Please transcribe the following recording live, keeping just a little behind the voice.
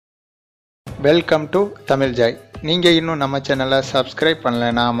Welcome to Tamil Joy. நீங்கள் இன்னும் நம்ம சேனலை சப்ஸ்கிரைப்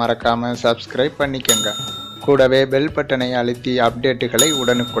பண்ணலைன்னா மறக்காமல் சப்ஸ்கிரைப் பண்ணிக்கோங்க. கூடவே பெல் பட்டனை அழுத்தி அப்டேட்டுகளை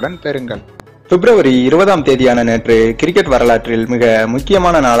உடனுக்குடன் பெறுங்கள். பிப்ரவரி 20ஆம் தேதியான நேற்று கிரிக்கெட் வரலாற்றில் மிக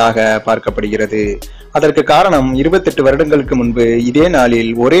முக்கியமான நாளாக பார்க்கப்படுகிறது. அதற்கு காரணம் 28 வருடங்களுக்கு முன்பு இதே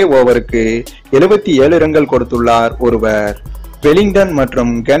நாளில் ஒரே ஓவருக்கு 77 ரன்கள் கொடுத்துள்ளார் ஒருவர். வெலிங்டன்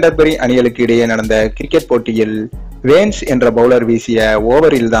மற்றும் கேண்டர்பரி அணிகளுக்கு இடையே நடந்த கிரிக்கெட் போட்டியில் வேன்ஸ் என்ற பவுலர் வீசிய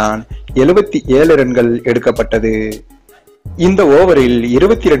ஓவரில் தான் 77 ரன்கள் எடுக்கப்பட்டது. இந்த ஓவரில்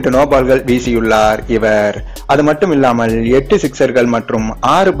 22 நோபால்கள் வீசியுள்ளார் இவர். அது மட்டும் இல்லாமல் 8 சிக்சர்கள் மற்றும்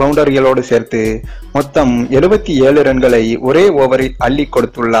 6 பவுண்டரிகளோடு சேர்த்து மொத்தம் 77 ரன்களை ஒரே ஓவரில் அள்ளி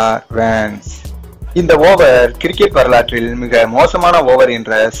கொடுத்துள்ளார் வேன்ஸ். இந்த ஓவர் கிரிக்கெட் வரலாற்றில் மிக மோசமான ஓவர்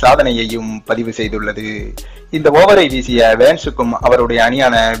என்ற சாதனையையும் பதிவு செய்துள்ளது. இந்த ஓவரை வீசிய வேன்ஸுக்கும் அவருடைய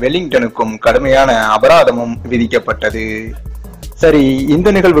அணியான வெலிங்டனுக்கும் கடுமையான அபராதமும் விதிக்கப்பட்டது. சரி, இந்த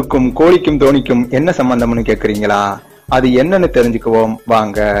நிகழ்வுக்கும் கோலிக்கும் தோனிக்கும் என்ன சம்பந்தம்னு கேக்குறீங்களா? அது என்னன்னு தெரிஞ்சுக்குவோம்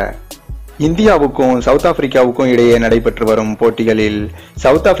வாங்க. இந்தியாவுக்கும் சவுத் ஆப்பிரிக்காவுக்கும் இடையே நடைபெற்று வரும் போட்டிகளில்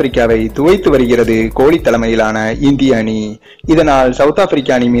சவுத் ஆப்பிரிக்காவை துவைத்து வருகிறது கோலி தலைமையிலான இந்திய அணி. இதனால் சவுத்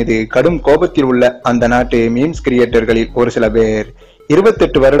ஆப்பிரிக்கா அணி மீது கடும் கோபத்தில் உள்ள அந்த நாட்டு மீம்ஸ் கிரியேட்டர்களில் ஒரு சில பேர்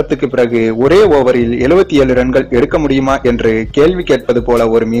 28 வருடத்துக்கு பிறகு ஒரே ஓவரில் 77 ரன்கள் எடுக்க முடியுமா என்று கேள்வி கேட்பது போல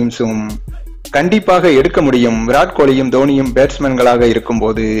ஒரு மீம்ஸும். கண்டிப்பாக எடுக்க முடியும். விராட் கோலியும் தோனியும் பேட்ஸ்மேன்களாக இருக்கும்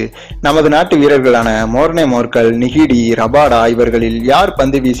போது நமது நாட்டு வீரர்களான மோர்னே மோர்கல், நிகிடி, ரபாடா இவர்களில் யார்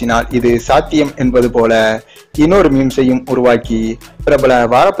பந்து வீசினால் இது சாத்தியம் என்பது போல இன்னொரு மீம்ஸையும் உருவாக்கி பிரபல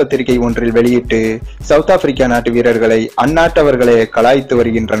வாரப்பத்திரிகை ஒன்றில் வெளியிட்டு சவுத் ஆப்பிரிக்கா நாட்டு வீரர்களை அந்நாட்டவர்களே கலாய்த்து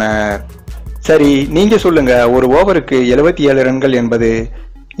வருகின்றனர். சரி, நீங்க சொல்லுங்க, ஒரு ஓவருக்கு 77 ரன்கள் என்பது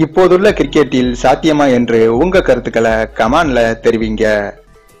இப்போதுள்ள கிரிக்கெட்டில் சாத்தியமா என்று உங்க கருத்துக்களை கமெண்ட்ல தெரிவிங்க.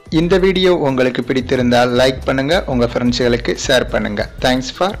 இந்த வீடியோ உங்களுக்கு பிடித்திருந்தால் லைக் பண்ணுங்க, உங்க ஃப்ரெண்ட்ஸ்களுக்கு ஷேர் பண்ணுங்க.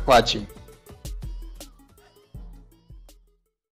 தேங்க்ஸ் ஃபார் வாட்சிங்.